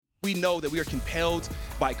we know that we are compelled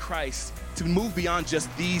by Christ to move beyond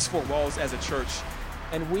just these four walls as a church.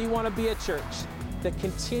 And we want to be a church that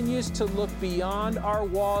continues to look beyond our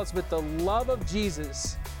walls with the love of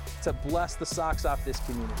Jesus to bless the socks off this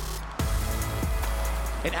community.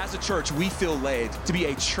 And as a church, we feel led to be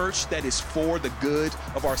a church that is for the good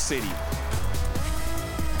of our city.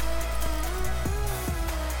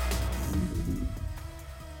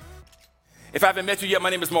 If I haven't met you yet, my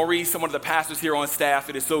name is Maurice. I'm one of the pastors here on staff.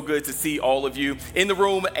 It is so good to see all of you in the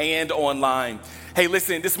room and online. Hey,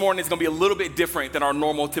 listen, this morning is going to be a little bit different than our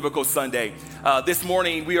normal, typical Sunday. This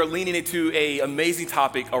morning, we are leaning into an amazing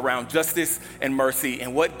topic around justice and mercy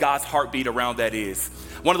and what God's heartbeat around that is.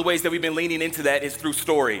 One of the ways that we've been leaning into that is through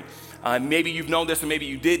story. Maybe you've known this or maybe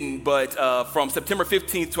you didn't, but from September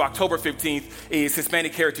 15th to October 15th is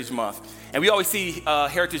Hispanic Heritage Month. And we always see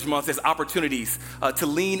Heritage Month as opportunities to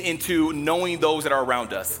lean into knowing those that are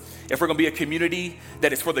around us. If we're going to be a community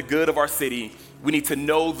that is for the good of our city, we need to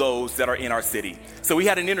know those that are in our city. So we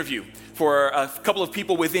had an interview for a couple of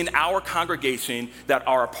people within our congregation that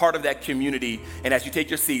are a part of that community. And as you take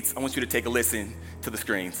your seats, I want you to take a listen to the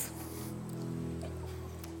screens.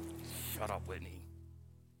 Shut up, Whitney.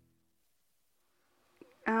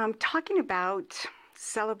 Talking about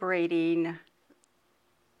celebrating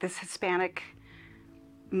this Hispanic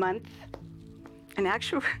month, and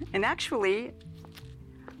actually,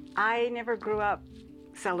 I never grew up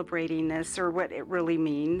celebrating this or what it really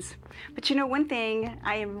means. But you know, one thing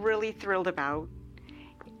I am really thrilled about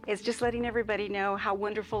is just letting everybody know how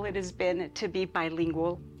wonderful it has been to be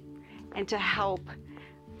bilingual and to help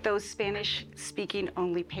those Spanish-speaking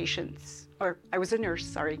only patients, or I was a nurse,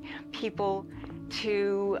 sorry, people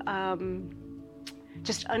to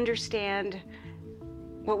just understand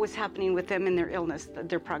what was happening with them in their illness,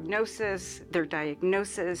 their prognosis, their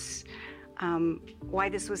diagnosis, why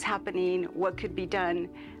this was happening, what could be done.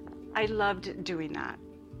 I loved doing that.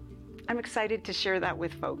 I'm excited to share that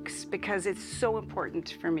with folks because it's so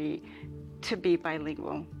important for me to be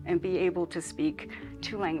bilingual and be able to speak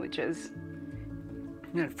two languages.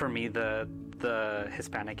 For me, the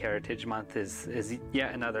Hispanic Heritage Month is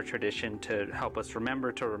yet another tradition to help us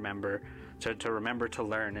remember to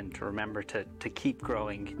learn and to remember to keep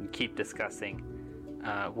growing and keep discussing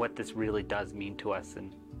what this really does mean to us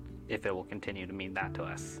and if it will continue to mean that to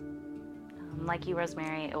us. Like you,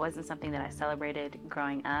 Rosemary, it wasn't something that I celebrated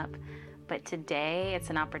growing up, but today it's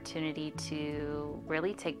an opportunity to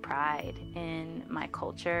really take pride in my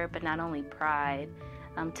culture, but not only pride,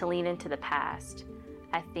 to lean into the past.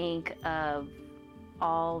 I think of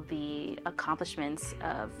all the accomplishments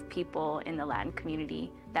of people in the Latin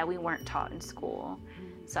community that we weren't taught in school.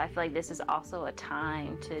 So I feel like this is also a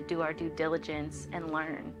time to do our due diligence and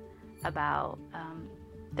learn about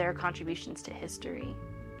their contributions to history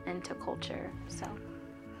and to culture. So,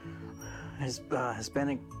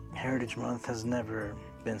 Hispanic Heritage Month has never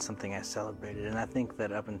been something I celebrated, and I think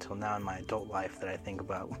that up until now in my adult life that I think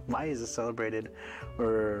about why is it celebrated,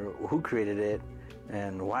 or who created it,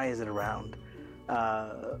 and why is it around?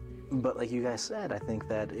 But like you guys said, I think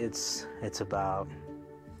that it's about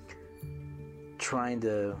trying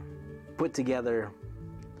to put together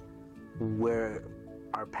where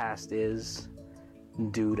our past is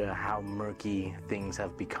due to how murky things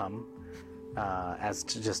have become as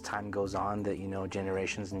just time goes on, that, you know,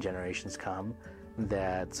 generations and generations come,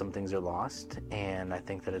 that some things are lost. And I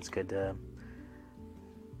think that it's good to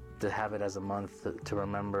have it as a month to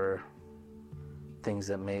remember things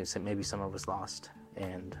that maybe some of us lost,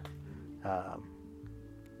 and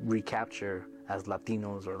recapture as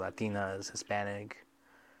Latinos or Latinas, Hispanic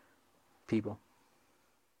people.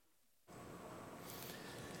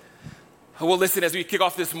 Well, listen, as we kick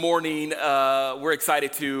off this morning, we're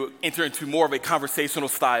excited to enter into more of a conversational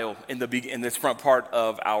style in this front part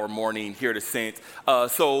of our morning here at Ascent.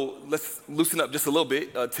 So let's loosen up just a little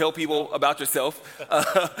bit. Tell people about yourself.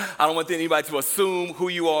 I don't want anybody to assume who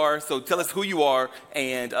you are, so tell us who you are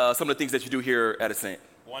and some of the things that you do here at Ascent.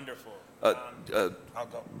 Wonderful. I'll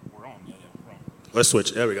go. We're on. Yeah, we're on. Let's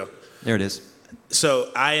switch. There we go. There it is.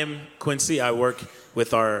 So I am Quincy. I work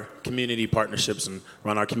with our community partnerships and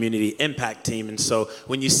run our community impact team. And so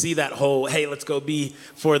when you see that whole, hey, let's go be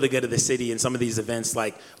for the good of the city, and some of these events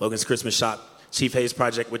like Logan's Christmas Shop, Chief Hayes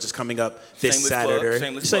Project, which is coming up this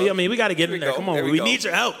Saturday. So, I mean, we got to get in there. Come on, we need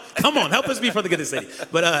your help. Come on, help us be for the good of the city.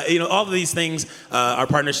 But, all of these things, our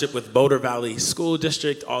partnership with Boulder Valley School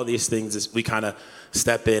District, all these things, we kind of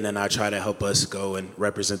step in, and I try to help us go and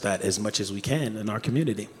represent that as much as we can in our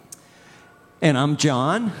community. And I'm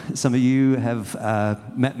John. Some of you have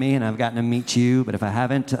met me, and I've gotten to meet you. But if I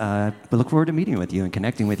haven't, we look forward to meeting with you and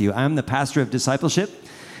connecting with you. I'm the pastor of discipleship.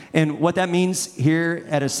 And what that means here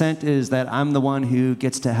at Ascent is that I'm the one who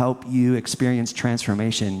gets to help you experience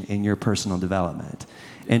transformation in your personal development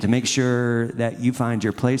and to make sure that you find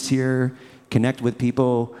your place here, connect with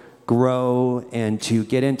people, grow, and to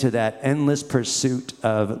get into that endless pursuit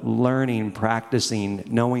of learning, practicing,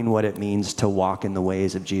 knowing what it means to walk in the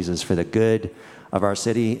ways of Jesus for the good of our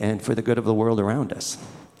city and for the good of the world around us.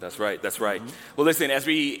 That's right, that's right. Well, listen, as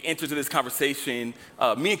we enter into this conversation,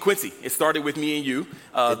 me and Quincy, it started with me and you.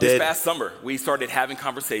 This past summer, we started having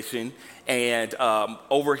conversation, and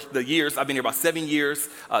over the years, I've been here about 7 years,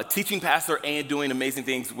 teaching pastor and doing amazing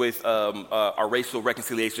things with our racial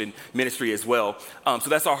reconciliation ministry as well. So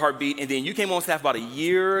that's our heartbeat. And then you came on staff about a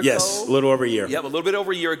year ago. Yes, a little over a year. Yep, a little bit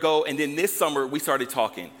over a year ago. And then this summer, we started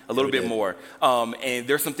talking a little bit more. And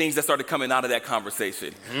there's some things that started coming out of that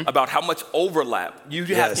conversation about how much overlap. You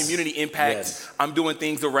have community impact. Yes. I'm doing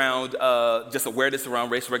things around just awareness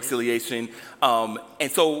around racial reconciliation.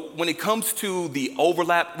 And so when it comes to the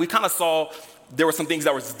overlap, we kind of saw there were some things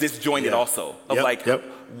that were disjointed also of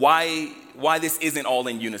why this isn't all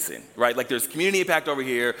in unison, right? Like there's community impact over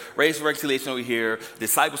here, racial reconciliation over here,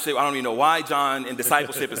 discipleship. I don't even know why John and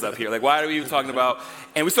discipleship is up here. Like why are we even talking about?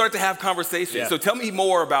 And we started to have conversations. Yeah. So tell me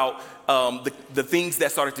more about the things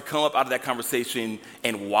that started to come up out of that conversation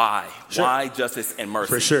and why. Sure. Why justice and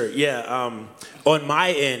mercy? For sure, yeah. On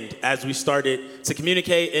my end, as we started to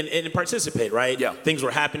communicate and participate, right? Yeah. Things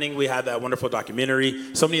were happening. We had that wonderful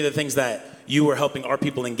documentary. So many of the things that you were helping our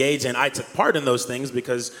people engage in, I took part in those things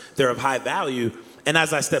because they're of high value. And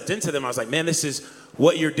as I stepped into them, I was like, man, this is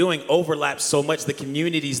what you're doing overlaps so much. The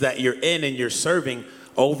communities that you're in and you're serving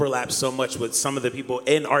overlap so much with some of the people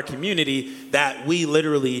in our community that we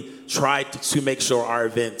literally tried to make sure our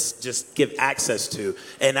events just give access to.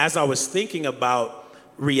 And as I was thinking about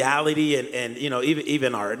reality and you know,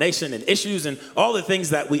 even our nation and issues and all the things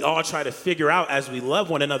that we all try to figure out as we love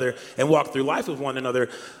one another and walk through life with one another,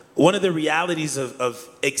 one of the realities of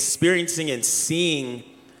experiencing and seeing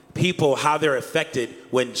people, how they're affected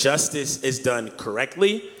when justice is done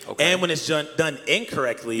correctly and when it's done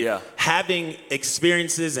incorrectly, having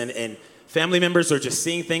experiences and family members or just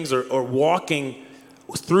seeing things or walking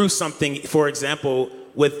through something, for example,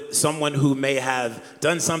 with someone who may have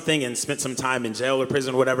done something and spent some time in jail or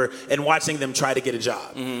prison or whatever, and watching them try to get a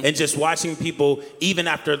job. And just watching people, even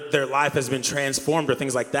after their life has been transformed or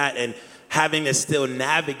things like that, and having to still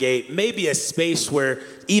navigate maybe a space where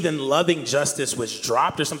even loving justice was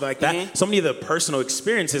dropped or something like that. So many of the personal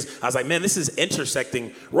experiences, I was like, man, this is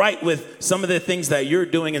intersecting right with some of the things that you're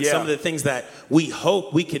doing and some of the things that we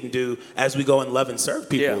hope we can do as we go and love and serve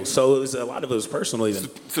people. So it was a lot of it was personal even.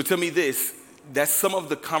 So tell me this. That's some of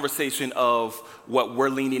the conversation of what we're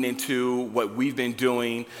leaning into, what we've been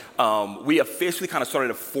doing. We officially kind of started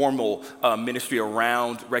a formal ministry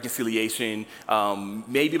around reconciliation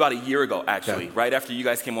maybe about a year ago, actually, right after you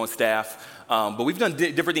guys came on staff. But we've done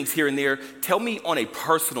different things here and there. Tell me on a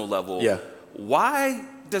personal level, why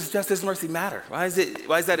does justice and mercy matter? Why is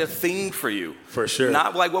that a thing for you? For sure.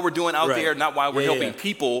 Not like what we're doing out there, not why we're helping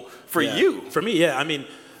people, for you. For me, I mean,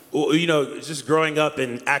 you know, just growing up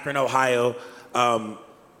in Akron, Ohio,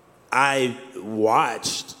 I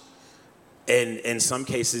watched, and in some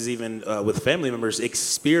cases even with family members,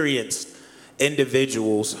 experienced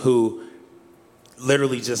individuals who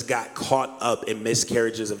literally just got caught up in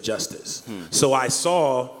miscarriages of justice. So I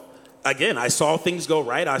saw things go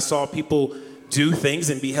right. I saw people do things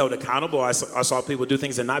and be held accountable. I saw people do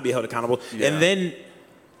things and not be held accountable. And then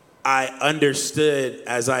I understood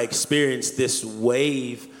as I experienced this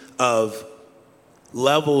wave of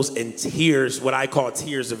levels and tiers, what I call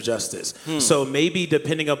tiers of justice. So maybe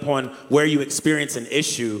depending upon where you experience an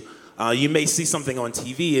issue, you may see something on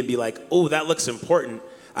TV and be like, oh, that looks important.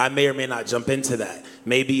 I may or may not jump into that.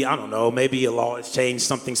 Maybe, I don't know, maybe a law has changed,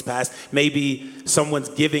 something's passed. Maybe someone's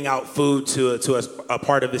giving out food to a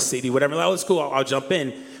part of the city, whatever. Like, oh, it's cool, I'll jump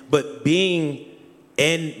in. But being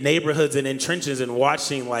in neighborhoods and in trenches and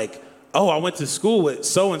watching like, oh, I went to school with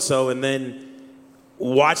so-and-so, and then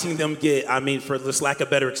watching them get, I mean, for this lack of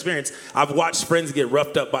better experience, I've watched friends get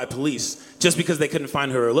roughed up by police just because they couldn't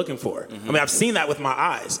find who they were looking for. I mean, I've seen that with my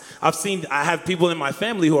eyes. I have people in my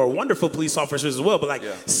family who are wonderful police officers as well, but like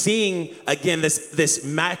seeing, again, this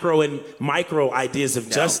macro and micro ideas of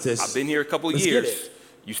justice. I've been here a couple of years.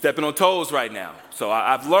 You stepping on toes right now. So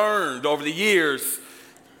I've learned over the years,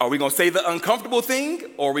 are we gonna say the uncomfortable thing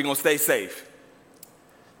or are we gonna stay safe?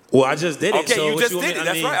 Well, I just did it. Okay, so you just did it.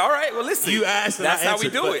 That's right. All right. Well, listen. You asked, and that's I how we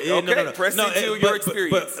do it. Yeah, okay. Press into your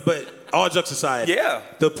experience. But all jokes aside,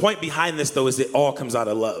 the point behind this though is it all comes out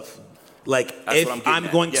of love. Like, That's if what I'm getting I'm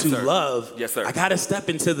at. going Yes, to sir. love, Yes, sir. I got to step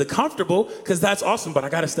into the comfortable because that's awesome, but I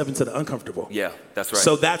got to step into the uncomfortable. Yeah, that's right.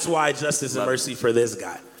 So that's why justice and mercy for this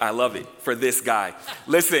guy. I love it for this guy.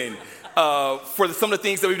 Listen, for some of the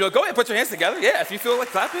things that we've done, go ahead, put your hands together. Yeah, if you feel like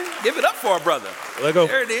clapping, give it up for our brother. Let go.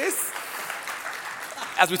 There it is.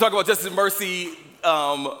 As we talk about justice and mercy,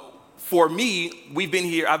 for me, we've been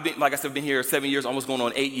here. I've been, like I said, been here 7 years, almost going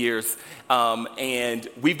on 8 years, and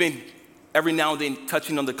we've been every now and then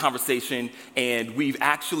touching on the conversation, and we've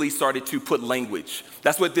actually started to put language.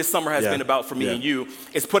 That's what this summer has been about for me and you,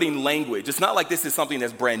 is putting language. It's not like this is something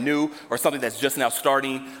that's brand new or something that's just now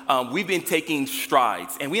starting. We've been taking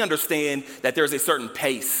strides, and we understand that there's a certain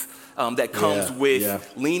pace that comes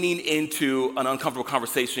with leaning into an uncomfortable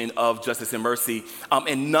conversation of justice and mercy,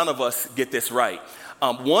 and none of us get this right.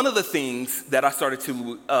 One of the things that I started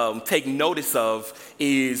to take notice of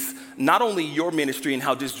is not only your ministry and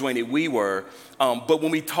how disjointed we were, but when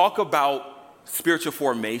we talk about spiritual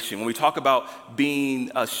formation, when we talk about being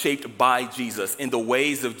shaped by Jesus in the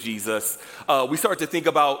ways of Jesus, we start to think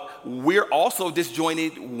about we're also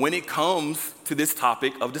disjointed when it comes to this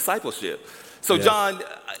topic of discipleship. So John,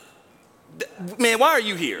 man, why are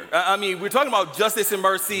you here? I mean, we're talking about justice and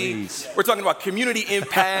mercy. Please. We're talking about community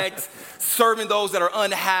impact, serving those that are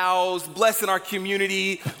unhoused, blessing our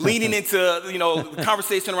community, leaning into,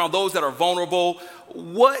 conversation around those that are vulnerable.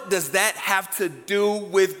 What does that have to do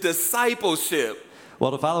with discipleship?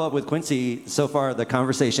 Well, to follow up with Quincy, so far the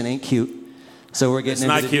conversation ain't cute. So we're getting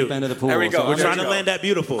into the deep end of the pool. There we go. So We're trying to land that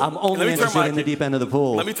beautiful. I'm only interested in the deep end of the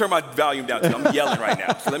pool. Let me turn my volume down too. I'm yelling right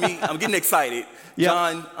now. So I'm getting excited. Yep.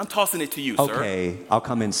 John, I'm tossing it to you, sir. Okay, I'll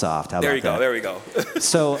come in soft. How There about you that? go. There we go.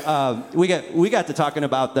 So we got to talking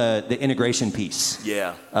about the integration piece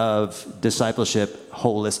of discipleship,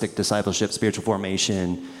 holistic discipleship, spiritual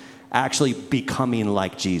formation, actually becoming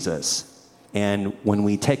like Jesus. And when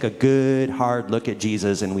we take a good, hard look at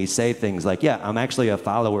Jesus and we say things like, yeah, I'm actually a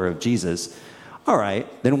follower of Jesus, all right,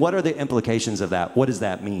 then what are the implications of that? What does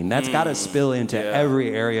that mean? That's got to spill into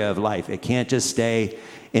every area of life. It can't just stay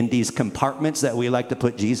in these compartments that we like to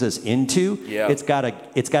put Jesus into. It's got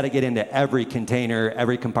to get into every container,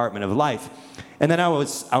 every compartment of life. And then I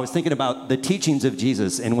was thinking about the teachings of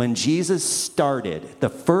Jesus, and when Jesus started, the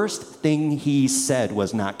first thing he said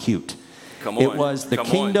was not cute. It was the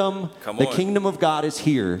kingdom of God is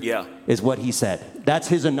here, is what he said. That's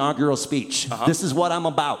his inaugural speech. This is what I'm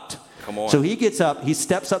about. So he gets up, he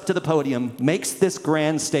steps up to the podium, makes this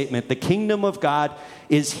grand statement, the kingdom of God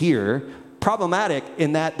is here. Problematic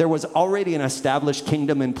in that there was already an established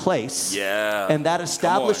kingdom in place. And that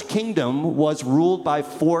established kingdom was ruled by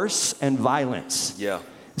force and violence.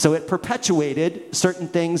 So it perpetuated certain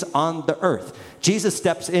things on the earth. Jesus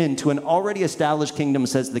steps into an already established kingdom,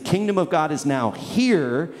 says the kingdom of God is now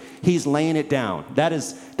here. He's laying it down. That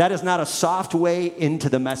is not a soft way into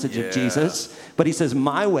the message of Jesus, but he says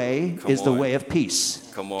my way is the way of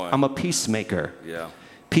peace. I'm a peacemaker.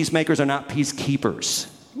 Peacemakers are not peacekeepers.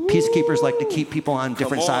 Peacekeepers like to keep people on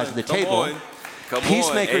different sides of the table.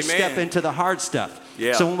 Peacemakers step into the hard stuff.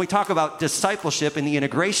 So when we talk about discipleship and the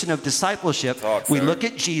integration of discipleship, we look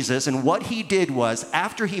at Jesus, and what he did was,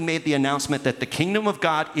 after he made the announcement that the kingdom of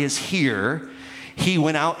God is here, he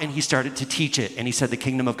went out and he started to teach it. And he said the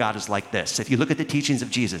kingdom of God is like this. If you look at the teachings of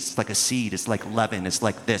Jesus, it's like a seed, it's like leaven, it's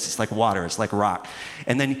like this, it's like water, it's like rock.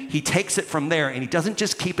 And then he takes it from there, and he doesn't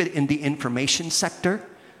just keep it in the information sector,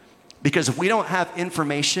 because if we don't have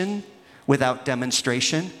information without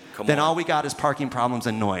demonstration, then all we got is parking problems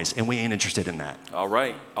and noise, and we ain't interested in that. All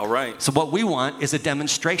right. So what we want is a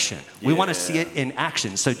demonstration. We want to see it in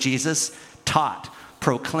action. So Jesus taught,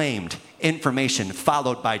 proclaimed, information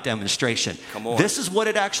followed by demonstration. This is what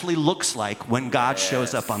it actually looks like when God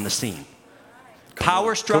shows up on the scene.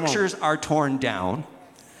 Power structures are torn down.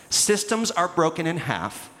 Systems are broken in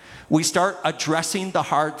half. We start addressing the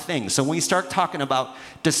hard things. So when we start talking about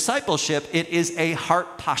discipleship, it is a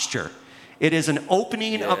heart posture. It is an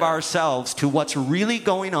opening of ourselves to what's really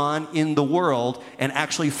going on in the world and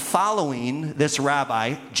actually following this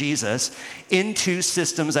rabbi, Jesus, into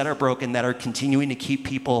systems that are broken, that are continuing to keep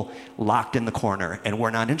people locked in the corner. And we're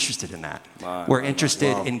not interested in that. We're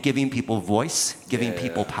interested in giving people voice, giving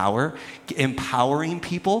people power, empowering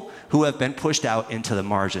people who have been pushed out into the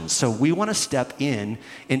margins. So we want to step in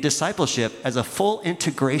discipleship as a full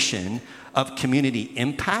integration of community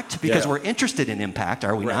impact, because Yeah. we're interested in impact,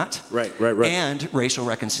 are we not? Right. And racial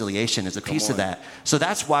reconciliation is a piece of that. So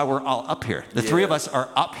that's why we're all up here. The three of us are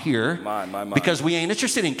up here because we ain't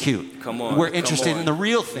interested in cute. Come on. We're interested in the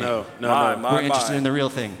real thing. No. We're interested in the real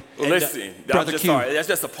thing. Listen, Brother Q. sorry, that's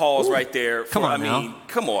just a pause right there. Come on now.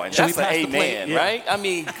 Come on. Shall we That's pass an the plate? amen, Yeah. right? I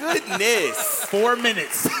mean, goodness. 4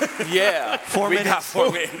 minutes. Yeah. 4 We minutes. got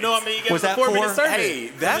 4 minutes. No, I mean, you get Was a that 4 minute four? sermon. Hey,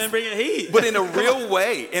 And that's then bring it heat. But in a real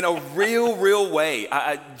way, in a real way.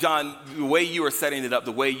 John, the way you are setting it up,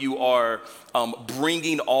 the way you are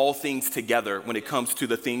bringing all things together when it comes to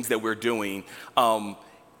the things that we're doing,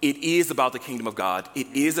 it is about the kingdom of God. It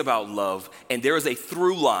is about love. And there is a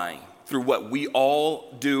through line through what we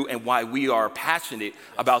all do and why we are passionate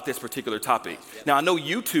about this particular topic. Now, I know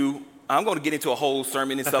you two, I'm going to get into a whole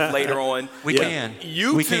sermon and stuff later on. We can.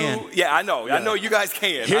 You We two, can. yeah, I know. I know you guys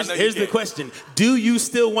can. Here's I know you the can. question. Do you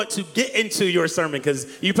still want to get into your sermon? Because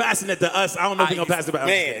you're passing it to us. I don't know if you're going to pass it back.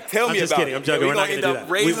 Man, tell me I'm just about kidding. it. I'm joking. We're We're not going going to to end do up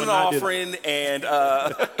that. raising an offering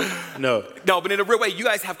and No. no, but in a real way, you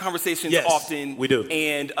guys have conversations Yes, often. we do.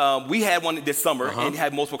 And we had one this summer and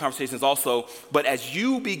had multiple conversations also. But as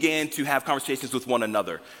you began to have conversations with one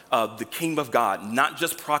another, the kingdom of God, not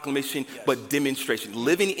just proclamation, but demonstration,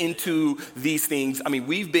 living into these things. I mean,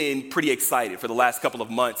 we've been pretty excited for the last couple of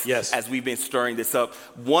months as we've been stirring this up.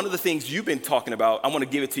 One of the things you've been talking about, I want to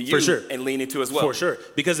give it to you For sure. and lean into as well. For sure.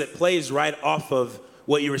 Because it plays right off of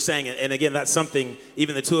what you were saying. And again, that's something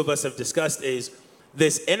even the two of us have discussed is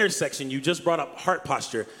this intersection. You just brought up heart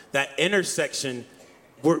posture. That intersection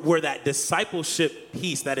where that discipleship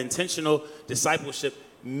piece, that intentional discipleship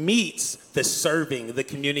meets the serving, the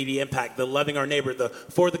community impact, the loving our neighbor, the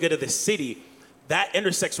for the good of the city. That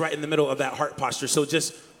intersects right in the middle of that heart posture. So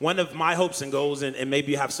just one of my hopes and goals, and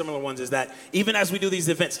maybe you have similar ones, is that even as we do these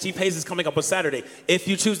events, Chief Hayes is coming up on Saturday. If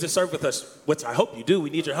you choose to serve with us, which I hope you do, we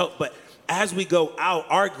need your help. But as we go out,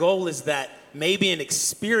 our goal is that maybe an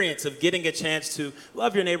experience of getting a chance to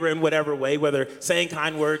love your neighbor in whatever way, whether saying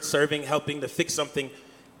kind words, serving, helping to fix something,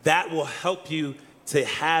 that will help you to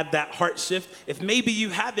have that heart shift. If maybe you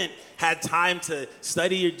haven't had time to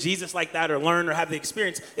study Jesus like that or learn or have the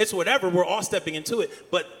experience, it's whatever, we're all stepping into it.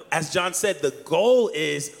 But as John said, the goal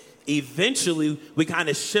is eventually we kind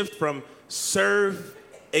of shift from serve,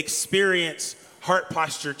 experience, heart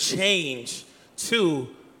posture change to,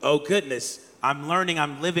 oh goodness, I'm learning,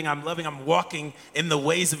 I'm living, I'm loving, I'm walking in the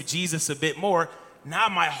ways of Jesus a bit more. Now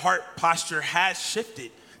my heart posture has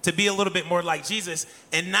shifted to be a little bit more like Jesus.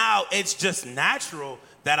 And now it's just natural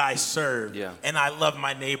that I serve and I love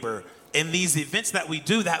my neighbor. And these events that we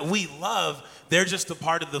do that we love, they're just a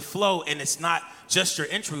part of the flow and it's not just your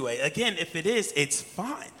entryway. Again, if it is, it's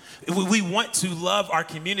fine. We want to love our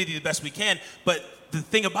community the best we can, but the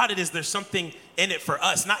thing about it is there's something in it for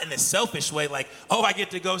us, not in a selfish way like, oh, I get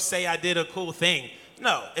to go say I did a cool thing.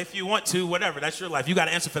 No, if you want to, whatever, that's your life. You got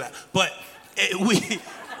to answer for that. But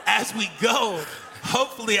as we go,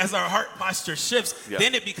 hopefully as our heart posture shifts,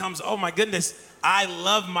 then it becomes, oh my goodness, I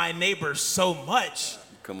love my neighbor so much.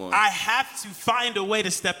 Come on. I have to find a way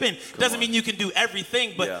to step in. Doesn't mean you can do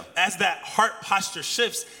everything, but as that heart posture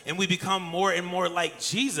shifts and we become more and more like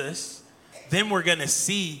Jesus, then we're going to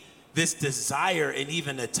see this desire and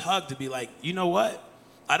even a tug to be like, you know what?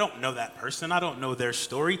 I don't know that person. I don't know their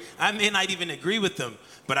story. I may not even agree with them,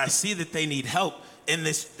 but I see that they need help. And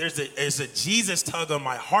there's a Jesus tug on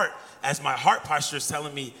my heart as my heart posture is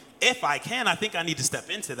telling me, if I can, I think I need to step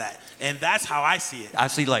into that. And that's how I see it. I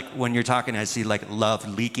see, like, when you're talking, I see, like, love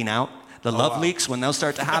leaking out. The love leaks, when those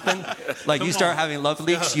start to happen, like you start having love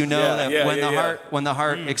leaks, you know that when the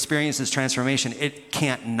heart experiences transformation, it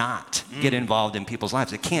can't not get involved in people's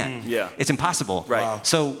lives. It can't. It's impossible. Right. Wow.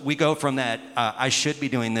 So we go from that, I should be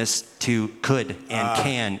doing this, to could and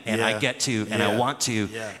can and I get to and I want to,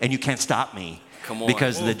 and you can't stop me. Come on.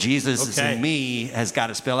 Because the Jesus is in me has got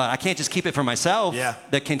to spill out. I can't just keep it for myself.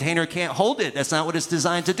 The container can't hold it. That's not what it's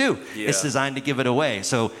designed to do. It's designed to give it away.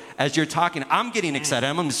 So as you're talking, I'm getting excited.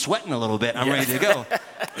 I'm sweating a little bit. I'm ready to go.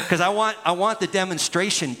 Because I want the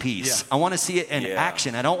demonstration piece. I want to see it in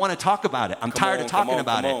action. I don't want to talk about it. I'm tired of talking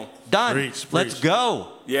about it. Done. Let's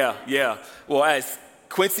go. Yeah. Well, as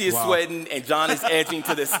Quincy is sweating and John is edging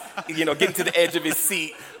to this, getting to the edge of his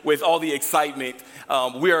seat with all the excitement.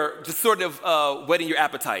 We are just sort of whetting your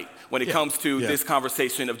appetite when it comes to this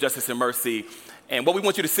conversation of justice and mercy. And what we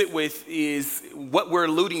want you to sit with is what we're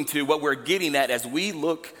alluding to, what we're getting at as we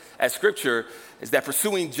look at Scripture, is that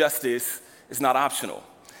pursuing justice is not optional.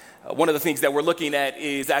 One of the things that we're looking at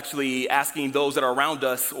is actually asking those that are around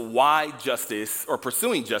us why justice, or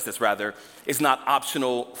pursuing justice rather, is not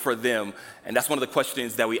optional for them. And that's one of the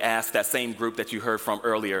questions that we asked that same group that you heard from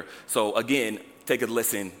earlier. So again, take a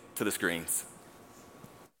listen to the screens.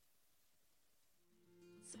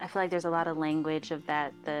 I feel like there's a lot of language of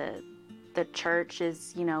that the church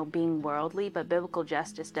is, being worldly, but biblical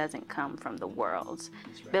justice doesn't come from the world.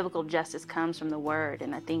 Right. Biblical justice comes from the word.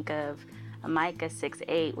 And I think of Micah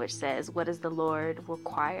 6:8, which says, what does the Lord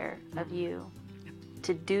require of you?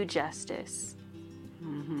 To do justice,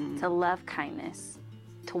 to love kindness,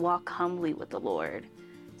 to walk humbly with the Lord.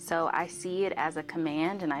 So I see it as a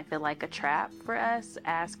command, and I feel like a trap for us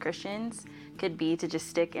as Christians could be to just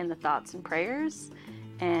stick in the thoughts and prayers.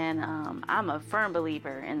 And I'm a firm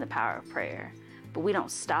believer in the power of prayer, but we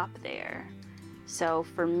don't stop there. So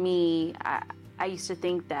for me, I used to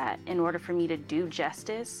think that in order for me to do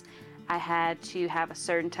justice, I had to have a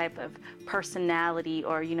certain type of personality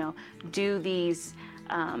or, do these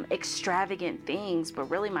extravagant things. But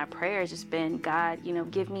really my prayer has just been, God,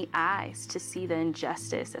 give me eyes to see the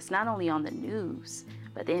injustice that's not only on the news,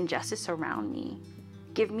 but the injustice around me.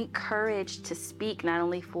 Give me courage to speak not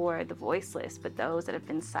only for the voiceless, but those that have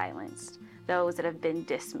been silenced, those that have been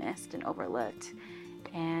dismissed and overlooked.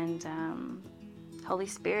 And Holy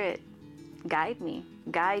Spirit, guide me,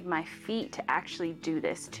 guide my feet to actually do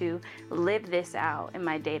this, to live this out in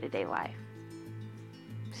my day-to-day life.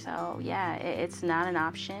 So yeah, it's not an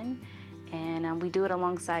option, and we do it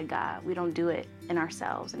alongside God. We don't do it in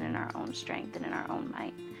ourselves and in our own strength and in our own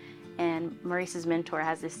might. And Maurice's mentor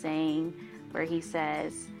has this saying where he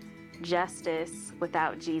says, justice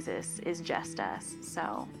without Jesus is just us.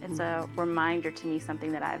 So it's a reminder to me,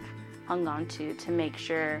 something that I've hung on to make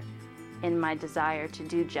sure in my desire to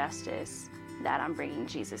do justice that I'm bringing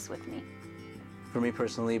Jesus with me. For me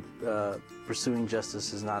personally, pursuing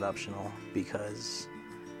justice is not optional, because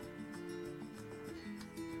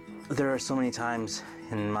there are so many times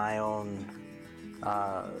in my own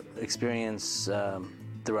experience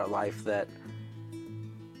throughout life that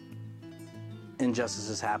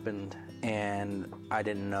injustices happened and I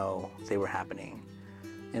didn't know they were happening.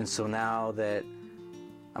 And so now that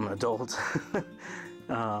I'm an adult,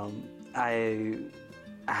 I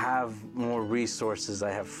have more resources. I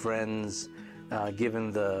have friends,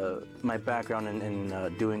 given my background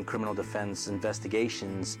in doing criminal defense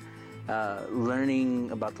investigations, learning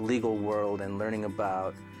about the legal world and learning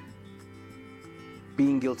about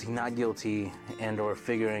being guilty, not guilty, and or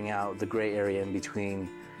figuring out the gray area in between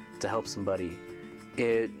to help somebody.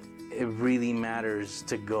 It really matters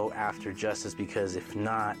to go after justice, because if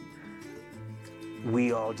not,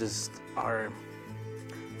 we all just are,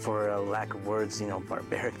 for a lack of words,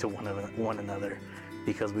 barbaric to one another,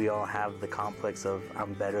 because we all have the complex of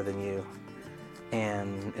I'm better than you.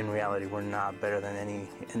 And in reality, we're not better than and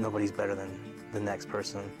nobody's better than the next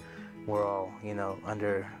person. We're all,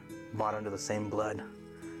 bought under the same blood.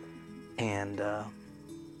 And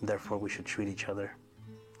therefore we should treat each other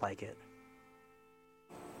like it.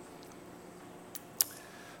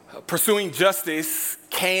 Pursuing justice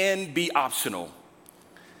can be optional,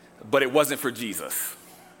 but it wasn't for Jesus.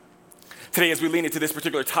 Today, as we lean into this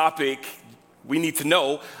particular topic, we need to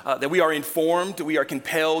know that we are informed, we are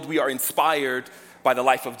compelled, we are inspired by the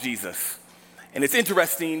life of Jesus. And it's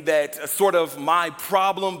interesting that sort of my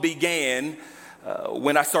problem began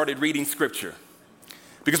when I started reading Scripture.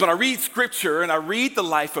 Because when I read Scripture and I read the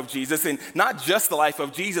life of Jesus, and not just the life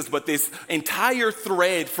of Jesus, but this entire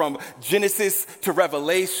thread from Genesis to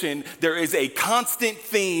Revelation, there is a constant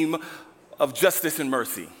theme of justice and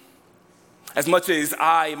mercy. As much as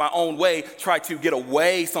I, in my own way, try to get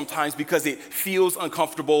away sometimes because it feels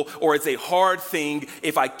uncomfortable or it's a hard thing,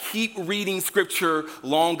 if I keep reading Scripture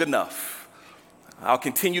long enough, I'll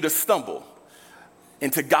continue to stumble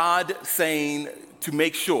into God saying to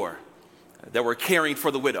make sure that we're caring for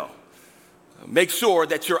the widow. Make sure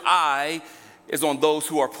that your eye is on those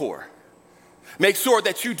who are poor. Make sure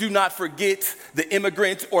that you do not forget the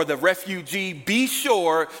immigrant or the refugee. Be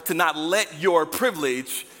sure to not let your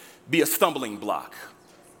privilege be a stumbling block.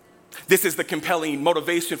 This is the compelling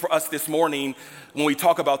motivation for us this morning when we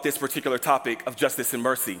talk about this particular topic of justice and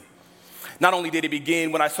mercy. Not only did it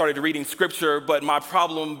begin when I started reading Scripture, but my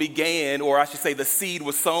problem began, or I should say the seed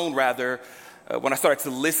was sown rather, when I started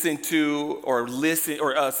to listen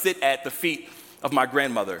or sit at the feet of my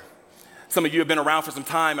grandmother. Some of you have been around for some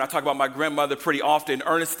time, and I talk about my grandmother pretty often,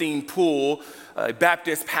 Ernestine Poole, a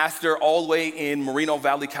Baptist pastor all the way in Moreno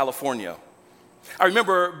Valley, California. I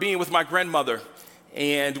remember being with my grandmother,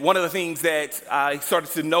 and one of the things that I started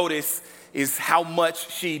to notice is how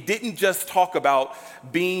much she didn't just talk about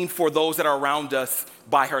being for those that are around us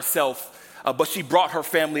by herself, but she brought her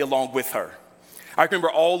family along with her. I remember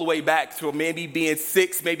all the way back to maybe being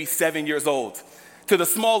 6, maybe 7 years old, to the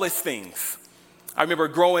smallest things. I remember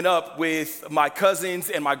growing up with my cousins,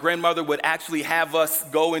 and my grandmother would actually have us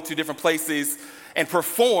go into different places and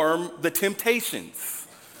perform the Temptations.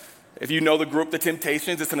 If you know the group, The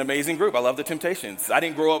Temptations, it's an amazing group. I love The Temptations. I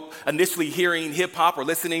didn't grow up initially hearing hip hop or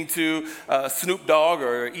listening to Snoop Dogg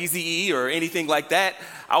or Eazy-E or anything like that.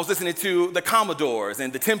 I was listening to the Commodores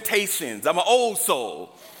and The Temptations. I'm an old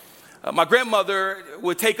soul. My grandmother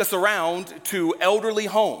would take us around to elderly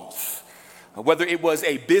homes, whether it was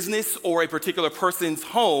a business or a particular person's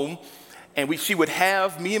home, and she would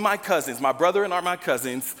have me and my cousins, my brother and my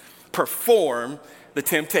cousins, perform The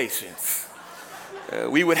Temptations.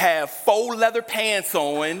 We would have faux leather pants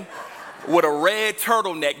on with a red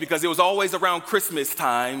turtleneck because it was always around Christmas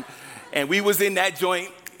time. And we was in that joint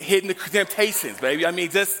hitting the Temptations, baby. I mean,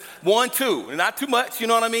 just 1, 2, not too much, you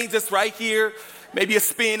know what I mean? Just right here, maybe a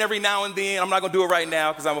spin every now and then. I'm not gonna do it right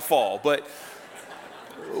now because I'm a fall. But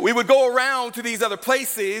we would go around to these other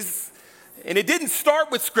places, and it didn't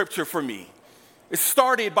start with scripture for me. It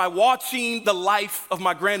started by watching the life of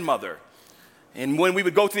my grandmother. And when we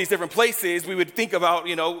would go to these different places, we would think about,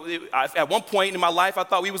 at one point in my life, I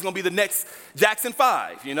thought we was going to be the next Jackson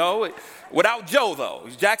 5, without Joe, though. It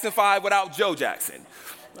was Jackson 5 without Joe Jackson.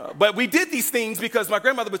 But we did these things because my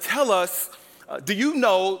grandmother would tell us, do you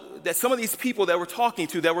know that some of these people that we're talking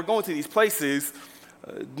to, that we're going to these places,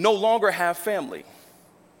 no longer have family?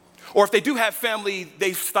 Or if they do have family,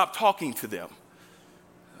 they've stopped talking to them.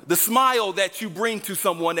 The smile that you bring to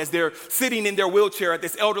someone as they're sitting in their wheelchair at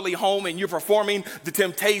this elderly home and you're performing The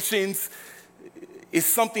Temptations is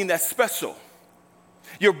something that's special.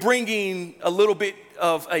 You're bringing a little bit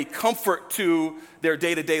of a comfort to their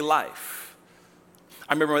day-to-day life.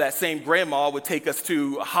 I remember that same grandma would take us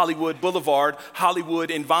to Hollywood Boulevard,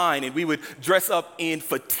 Hollywood and Vine, and we would dress up in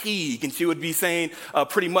fatigue. And she would be saying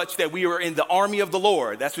pretty much that we were in the army of the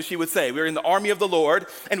Lord. That's what she would say. We were in the army of the Lord.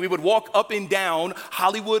 And we would walk up and down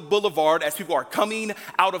Hollywood Boulevard as people are coming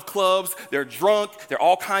out of clubs. They're drunk. They're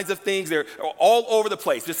all kinds of things. They're all over the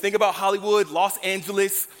place. Just think about Hollywood, Los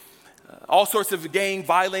Angeles, all sorts of gang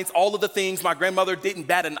violence, all of the things. My grandmother didn't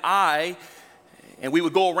bat an eye. And we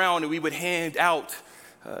would go around and we would hand out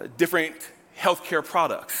different healthcare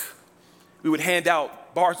products. We would hand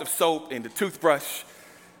out bars of soap and a toothbrush,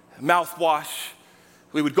 mouthwash.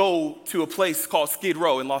 We would go to a place called Skid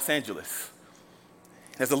Row in Los Angeles.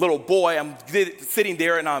 As a little boy, I'm sitting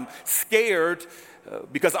there and I'm scared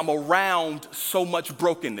because I'm around so much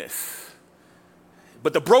brokenness.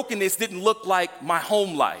 But the brokenness didn't look like my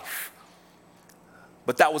home life.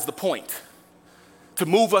 But that was the point, to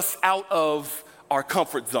move us out of our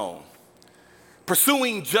comfort zone.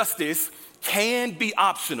 Pursuing justice can be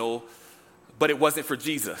optional, but it wasn't for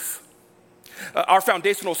Jesus. Our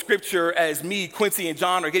foundational scripture, as me, Quincy, and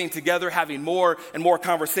John are getting together, having more and more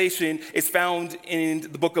conversation, is found in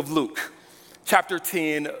the book of Luke, chapter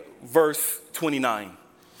 10, verse 29.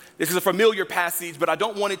 This is a familiar passage, but I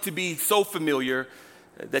don't want it to be so familiar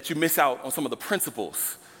that you miss out on some of the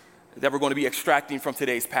principles that we're going to be extracting from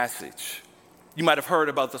today's passage. You might have heard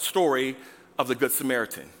about the story of the Good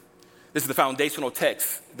Samaritan. This is the foundational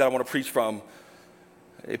text that I want to preach from.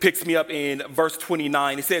 It picks me up in verse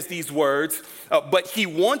 29. It says these words, but he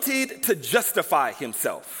wanted to justify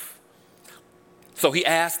himself. So he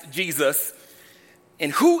asked Jesus,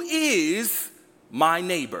 and who is my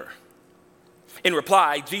neighbor? In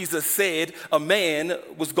reply, Jesus said, a man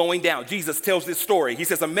was going down. Jesus tells this story. He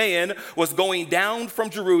says, a man was going down from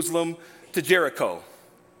Jerusalem to Jericho.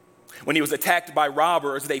 When he was attacked by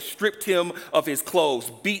robbers, they stripped him of his clothes,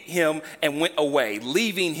 beat him, and went away,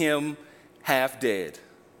 leaving him half dead.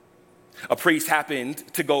 A priest happened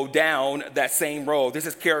to go down that same road. This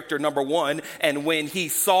is character number 1. And when he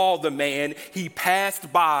saw the man, he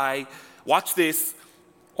passed by, watch this,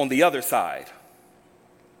 on the other side.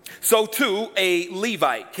 So too, a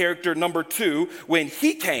Levite, character number 2, when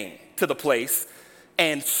he came to the place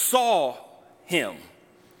and saw him,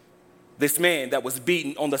 this man that was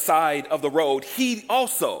beaten on the side of the road, he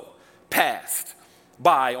also passed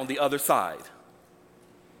by on the other side.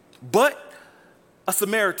 But a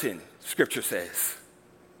Samaritan, scripture says,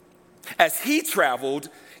 as he traveled,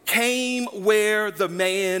 came where the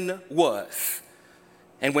man was.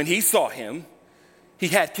 And when he saw him, he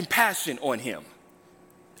had compassion on him.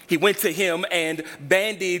 He went to him and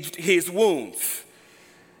bandaged his wounds.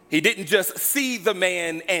 He didn't just see the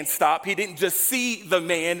man and stop. He didn't just see the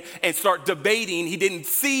man and start debating. He didn't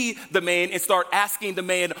see the man and start asking the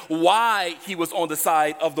man why he was on the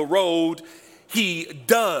side of the road. He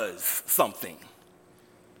does something.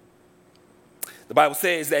 The Bible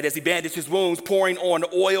says that as he bandaged his wounds, pouring on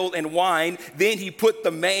oil and wine, then he put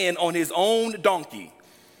the man on his own donkey,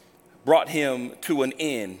 brought him to an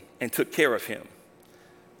inn, and took care of him.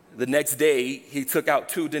 The next day, he took out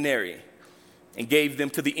 2 denarii and gave them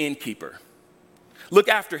to the innkeeper. Look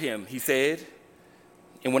after him, he said,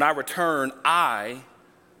 and when I return, I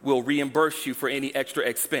will reimburse you for any extra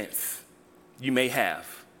expense you may have.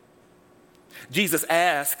 Jesus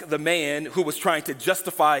asked the man who was trying to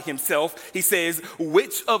justify himself, he says,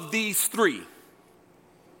 which of these 3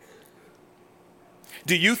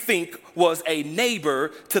 do you think was a neighbor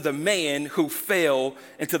to the man who fell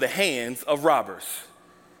into the hands of robbers?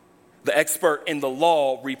 The expert in the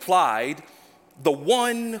law replied, the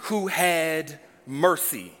one who had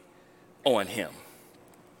mercy on him.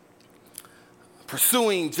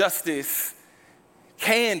 Pursuing justice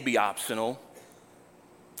can be optional,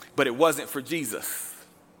 but it wasn't for Jesus.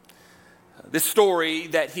 This story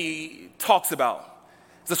that he talks about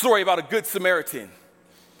is a story about a good Samaritan.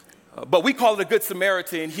 But we call it a good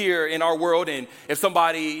Samaritan here in our world. And if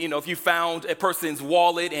somebody, if you found a person's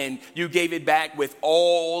wallet and you gave it back with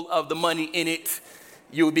all of the money in it,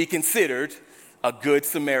 you would be considered a good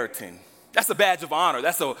Samaritan. That's a badge of honor.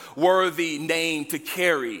 That's a worthy name to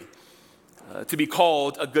carry, to be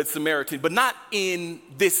called a good Samaritan, but not in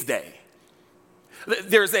this day.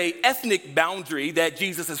 There's an ethnic boundary that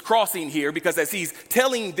Jesus is crossing here, because as he's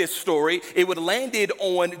telling this story, it would have landed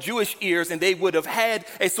on Jewish ears and they would have had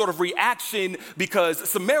a sort of reaction, because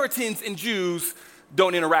Samaritans and Jews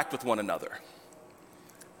don't interact with one another.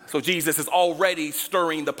 So Jesus is already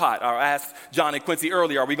stirring the pot. I asked John and Quincy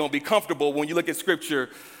earlier, are we going to be comfortable? When you look at Scripture,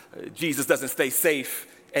 Jesus doesn't stay safe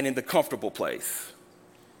and in the comfortable place.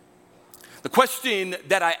 The question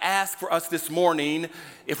that I ask for us this morning,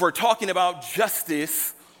 if we're talking about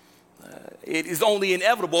justice, it is only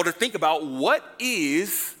inevitable to think about what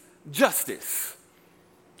is justice?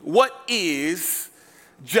 What is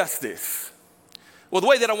justice? Well, the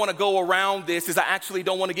way that I want to go around this is I actually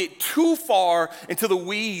don't want to get too far into the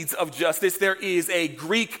weeds of justice. There is a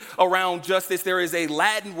Greek around justice. There is a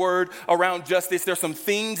Latin word around justice. There's some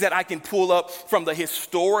things that I can pull up from the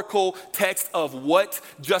historical text of what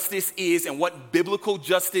justice is and what biblical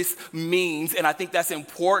justice means. And I think that's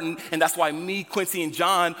important. And that's why me, Quincy, and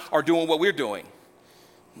John are doing what we're doing.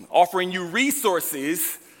 Offering you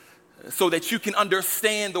resources so that you can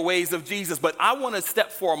understand the ways of Jesus. But I want to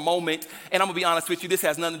step for a moment, and I'm going to be honest with you, this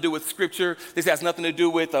has nothing to do with Scripture. This has nothing to do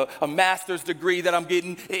with a master's degree that I'm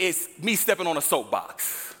getting. It's me stepping on a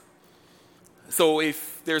soapbox. So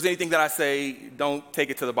if there's anything that I say, don't take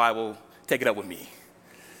it to the Bible, take it up with me.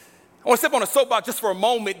 I want to step on a soapbox just for a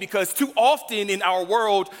moment, because too often in our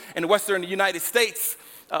world, in the Western United States,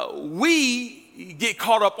 we get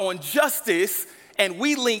caught up on justice, and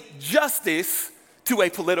we link justice to a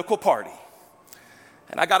political party.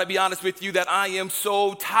 And I got to be honest with you that I am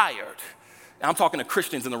so tired. I'm talking to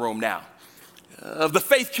Christians in the room now. Of the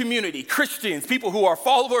faith community, Christians, people who are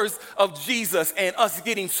followers of Jesus, and us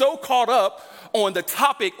getting so caught up on the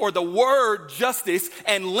topic or the word justice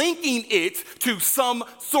and linking it to some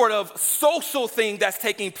sort of social thing that's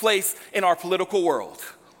taking place in our political world.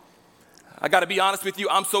 I got to be honest with you,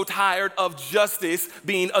 I'm so tired of justice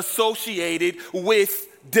being associated with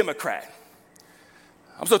Democrat.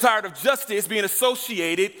 I'm so tired of justice being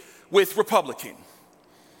associated with Republican.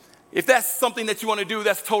 If that's something that you want to do,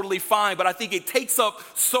 that's totally fine. But I think it takes up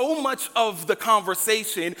so much of the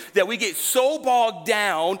conversation that we get so bogged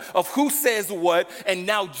down of who says what, and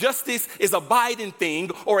now justice is a Biden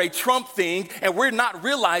thing or a Trump thing, and we're not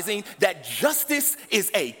realizing that justice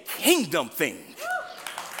is a kingdom thing.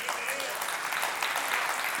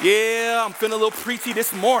 Yeah, I'm feeling a little preachy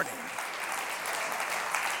this morning.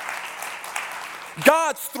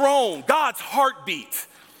 God's throne, God's heartbeat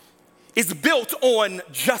is built on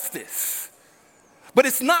justice. But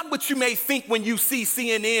it's not what you may think when you see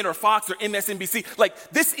CNN or Fox or MSNBC.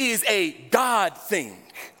 Like, this is a God thing.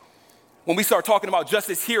 When we start talking about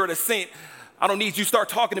justice here at Ascent, I don't need you to start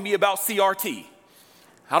talking to me about CRT.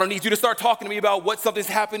 I don't need you to start talking to me about what something's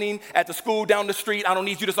happening at the school down the street. I don't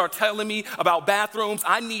need you to start telling me about bathrooms.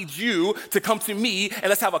 I need you to come to me and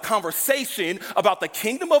let's have a conversation about the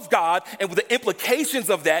kingdom of God and the implications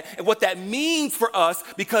of that and what that means for us,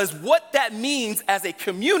 because what that means as a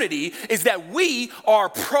community is that we are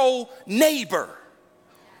pro-neighbor.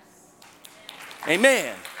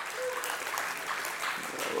 Amen.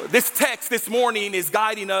 This text this morning is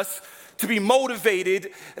guiding us to be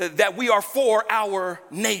motivated that we are for our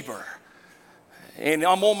neighbor. And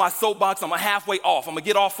I'm on my soapbox. I'm halfway off. I'm going to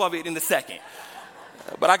get off of it in a second.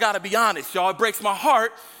 But I got to be honest, y'all. It breaks my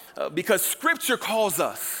heart because Scripture calls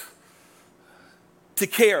us to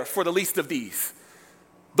care for the least of these,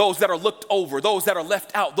 those that are looked over, those that are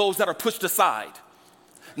left out, those that are pushed aside.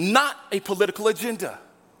 Not a political agenda.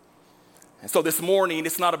 And so this morning,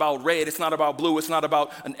 it's not about red, it's not about blue, it's not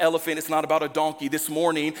about an elephant, it's not about a donkey. This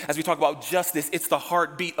morning, as we talk about justice, it's the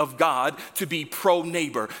heartbeat of God to be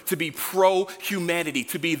pro-neighbor, to be pro-humanity,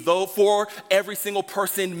 to be for every single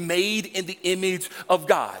person made in the image of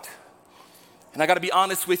God. And I got to be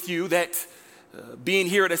honest with you that being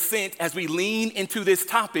here at Ascent, as we lean into this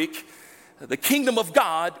topic, the kingdom of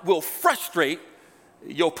God will frustrate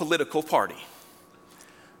your political party.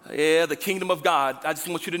 Yeah, the kingdom of God. I just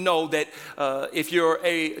want you to know that if you're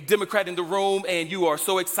a Democrat in the room and you are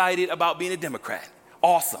so excited about being a Democrat,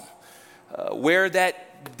 awesome. Wear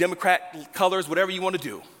that Democrat colors, whatever you want to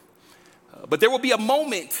do. But there will be a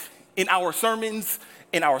moment in our sermons,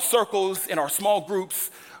 in our circles, in our small groups,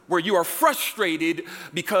 where you are frustrated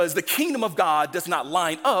because the kingdom of God does not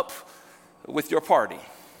line up with your party.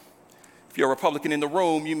 If you're a Republican in the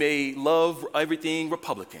room, you may love everything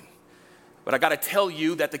Republican. But I got to tell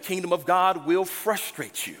you that the kingdom of God will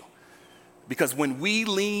frustrate you, because when we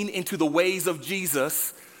lean into the ways of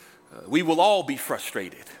Jesus, we will all be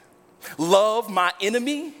frustrated. Love my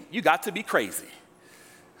enemy, you got to be crazy.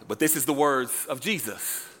 But this is the words of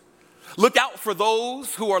Jesus. Look out for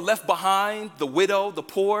those who are left behind, the widow, the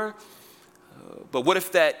poor. But what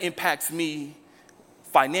if that impacts me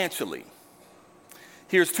financially?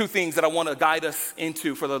 Here's two things that I want to guide us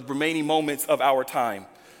into for the remaining moments of our time.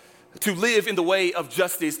 To live in the way of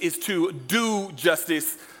justice is to do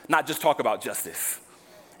justice, not just talk about justice.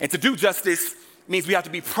 And to do justice means we have to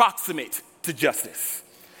be proximate to justice.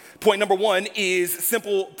 Point number one is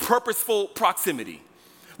simple, purposeful proximity.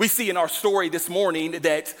 We see in our story this morning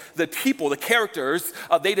that the people, the characters,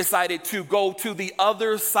 they decided to go to the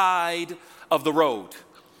other side of the road.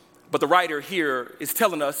 But the writer here is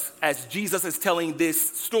telling us, as Jesus is telling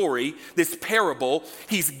this story, this parable,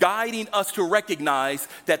 he's guiding us to recognize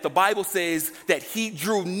that the Bible says that he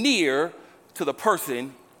drew near to the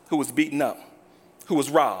person who was beaten up, who was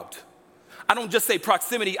robbed. I don't just say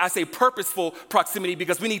proximity, I say purposeful proximity,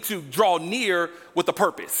 because we need to draw near with a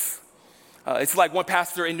purpose. It's like one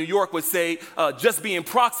pastor in New York would say, just being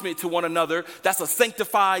proximate to one another, that's a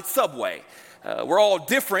sanctified subway. We're all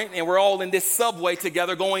different and we're all in this subway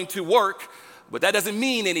together going to work, but that doesn't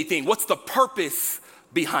mean anything. What's the purpose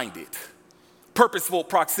behind it? Purposeful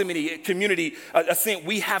proximity, community, Ascent,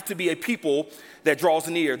 we have to be a people that draws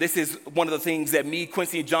near. This is one of the things that me,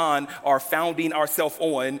 Quincy, and John are founding ourselves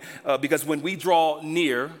on, because when we draw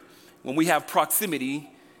near, when we have proximity,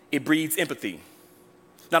 it breeds empathy.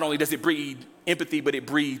 Not only does it breed empathy, but it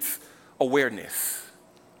breeds awareness.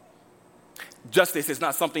 Justice is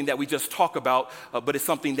not something that we just talk about, but it's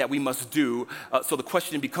something that we must do. So the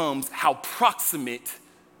question becomes, how proximate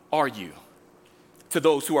are you to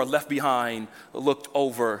those who are left behind, looked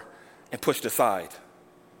over, and pushed aside?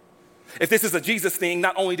 If this is a Jesus thing,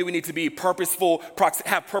 not only do we need to be have purposeful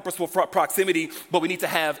proximity, but we need to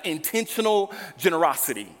have intentional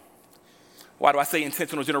generosity. Why do I say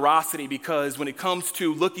intentional generosity? Because when it comes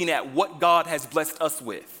to looking at what God has blessed us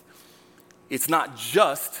with, it's not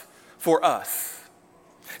just for us.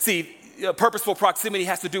 See, purposeful proximity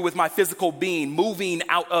has to do with my physical being, moving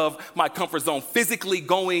out of my comfort zone, physically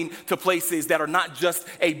going to places that are not just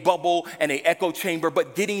a bubble and an echo chamber,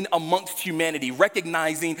 but getting amongst humanity,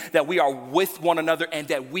 recognizing that we are with one another and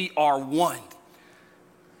that we are one.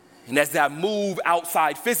 And as I move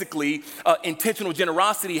outside physically, intentional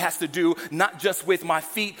generosity has to do not just with my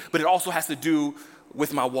feet, but it also has to do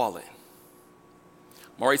with my wallet.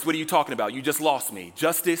 Maurice, what are you talking about? You just lost me.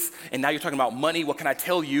 Justice, and now you're talking about money. What can I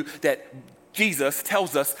tell you? That Jesus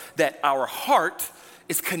tells us that our heart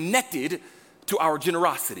is connected to our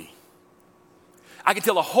generosity. I can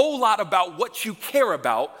tell a whole lot about what you care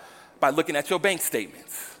about by looking at your bank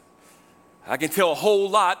statements. I can tell a whole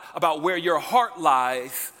lot about where your heart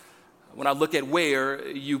lies when I look at where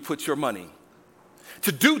you put your money.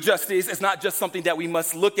 To do justice is not just something that we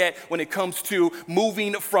must look at when it comes to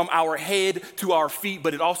moving from our head to our feet,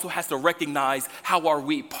 but it also has to recognize how are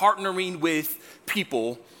we partnering with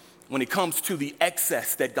people when it comes to the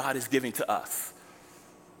excess that God is giving to us.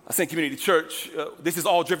 Ascent Community Church, this is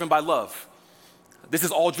all driven by love. This is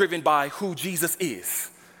all driven by who Jesus is.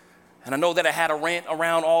 And I know that I had a rant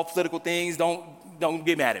around all political things. Don't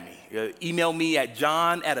get mad at me. Email me at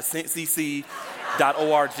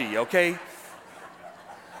john@ascentcc.org, okay?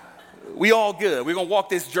 We all good. We're gonna walk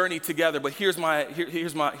this journey together, but here's my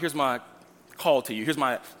call to you. Here's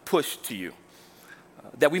my push to you.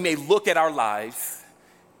 That we may look at our lives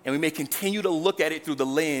and we may continue to look at it through the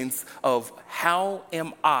lens of how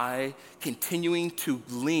am I continuing to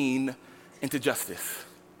lean into justice,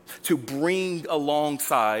 to bring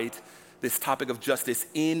alongside this topic of justice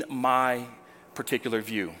in my particular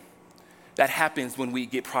view. That happens when we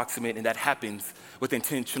get proximate, and that happens with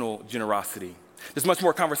intentional generosity. There's much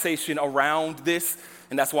more conversation around this,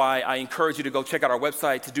 and that's why I encourage you to go check out our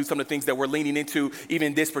website to do some of the things that we're leaning into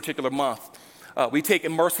even this particular month. We take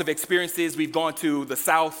immersive experiences. We've gone to the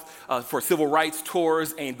South for civil rights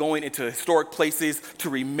tours and going into historic places to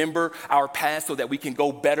remember our past so that we can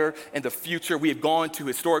go better in the future. We have gone to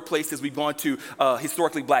historic places. We've gone to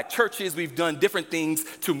historically black churches. We've done different things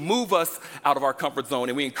to move us out of our comfort zone,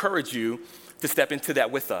 and we encourage you to step into that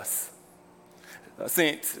with us.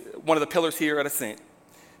 Ascent, one of the pillars here at Ascent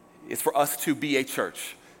is for us to be a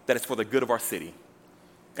church that is for the good of our city.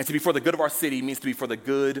 And to be for the good of our city means to be for the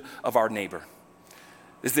good of our neighbor.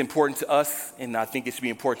 This is important to us, and I think it should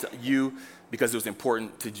be important to you because it was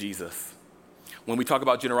important to Jesus. When we talk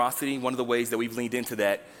about generosity, one of the ways that we've leaned into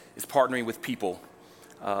that is partnering with people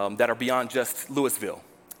that are beyond just Louisville.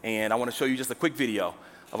 And I want to show you just a quick video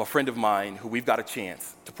of a friend of mine who we've got a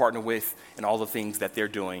chance to partner with in all the things that they're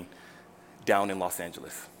doing down in Los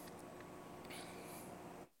Angeles.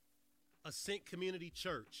 Ascent Community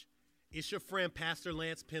Church. It's your friend, Pastor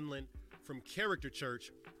Lance Penland from Character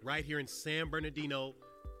Church right here in San Bernardino,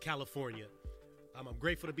 California. I'm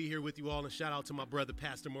grateful to be here with you all, and shout out to my brother,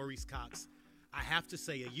 Pastor Maurice Cox. I have to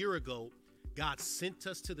say, a year ago, God sent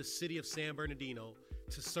us to the city of San Bernardino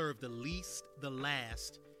to serve the least, the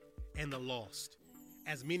last, and the lost.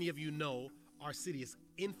 As many of you know, our city is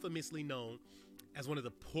infamously known as one of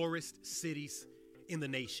the poorest cities in the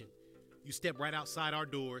nation. You step right outside our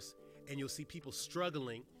doors, and you'll see people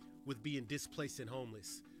struggling with being displaced and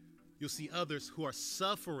homeless. You'll see others who are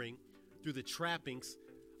suffering through the trappings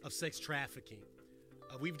of sex trafficking.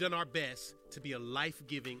 We've done our best to be a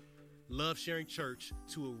life-giving, love-sharing church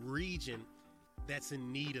to a region that's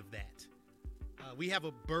in need of that. We have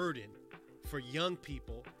a burden for young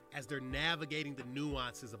people as they're navigating the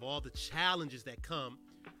nuances of all the challenges that come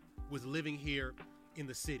with living here in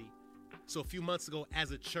the city. So a few months ago,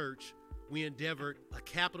 as a church, we endeavored a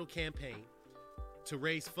capital campaign to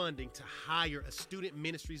raise funding to hire a student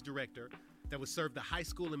ministries director that would serve the high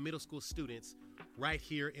school and middle school students right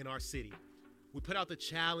here in our city. We put out the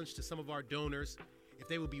challenge to some of our donors if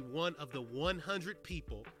they would be one of the 100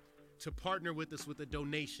 people to partner with us with a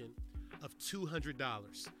donation of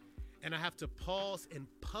 $200. And I have to pause and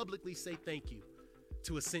publicly say thank you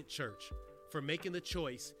to Ascent Church for making the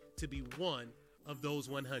choice to be one of those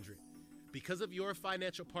 100. Because of your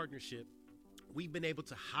financial partnership, we've been able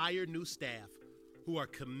to hire new staff who are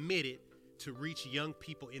committed to reach young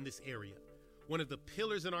people in this area. One of the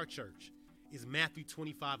pillars in our church is Matthew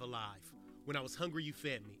 25 alive. When I was hungry, you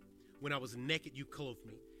fed me. When I was naked, you clothed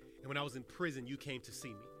me. And when I was in prison, you came to see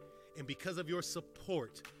me. And because of your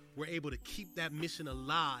support, we're able to keep that mission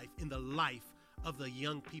alive in the life of the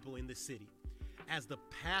young people in this city. As the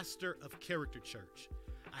pastor of Character Church,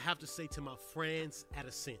 I have to say to my friends at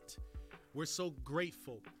Ascent, we're so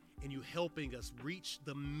grateful in you helping us reach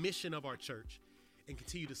the mission of our church and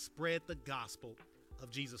continue to spread the gospel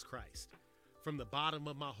of Jesus Christ. From the bottom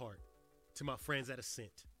of my heart to my friends at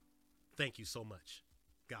Ascent, thank you so much.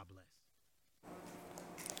 God bless.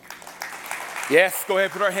 Yes, go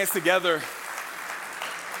ahead, put our hands together.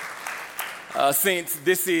 Saints,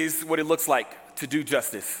 this is what it looks like to do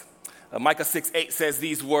justice. Micah 6:8 says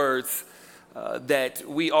these words, that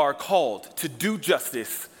we are called to do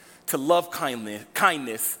justice, to love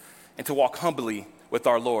kindness, and to walk humbly with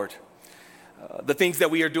our Lord. The things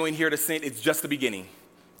that we are doing here at Ascent is just the beginning.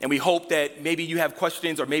 And we hope that maybe you have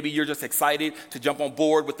questions or maybe you're just excited to jump on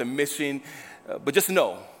board with the mission. But just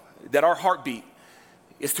know that our heartbeat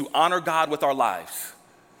is to honor God with our lives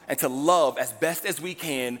and to love as best as we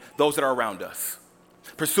can those that are around us.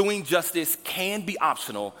 Pursuing justice can be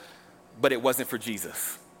optional, but it wasn't for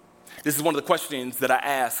Jesus. This is one of the questions that I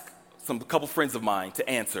ask a couple friends of mine to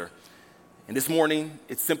answer. And this morning,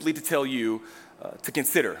 it's simply to tell you to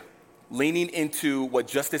consider leaning into what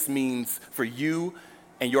justice means for you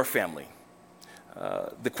and your family.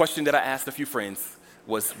 The question that I asked a few friends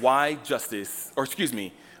was what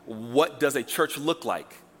does a church look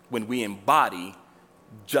like when we embody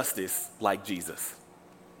justice like Jesus?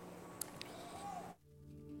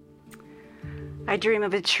 I dream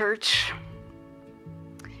of a church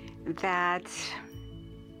that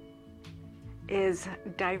is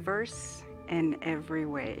diverse in every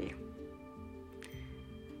way.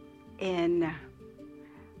 In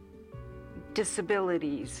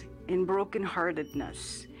disabilities, in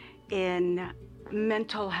brokenheartedness, in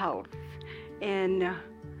mental health, in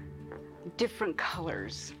different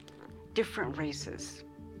colors, different races,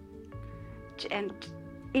 and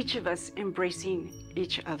each of us embracing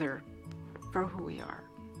each other for who we are.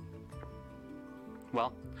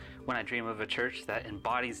 Well, when I dream of a church that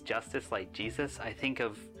embodies justice like Jesus, I think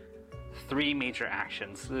of 3 major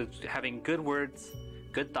actions: having good words,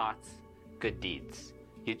 good thoughts, good deeds.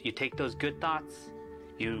 You take those good thoughts,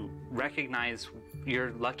 you recognize,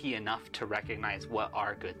 you're lucky enough to recognize what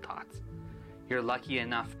are good thoughts. You're lucky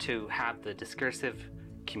enough to have the discursive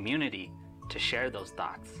community to share those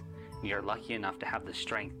thoughts. You're lucky enough to have the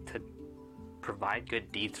strength to provide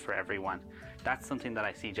good deeds for everyone. That's something that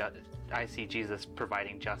I see Jesus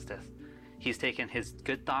providing justice. He's taken his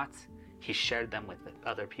good thoughts, he's shared them with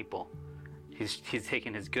other people. He's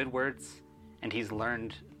taken his good words, and he's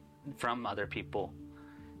learned from other people.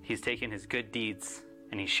 He's taken his good deeds,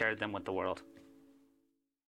 and he shared them with the world.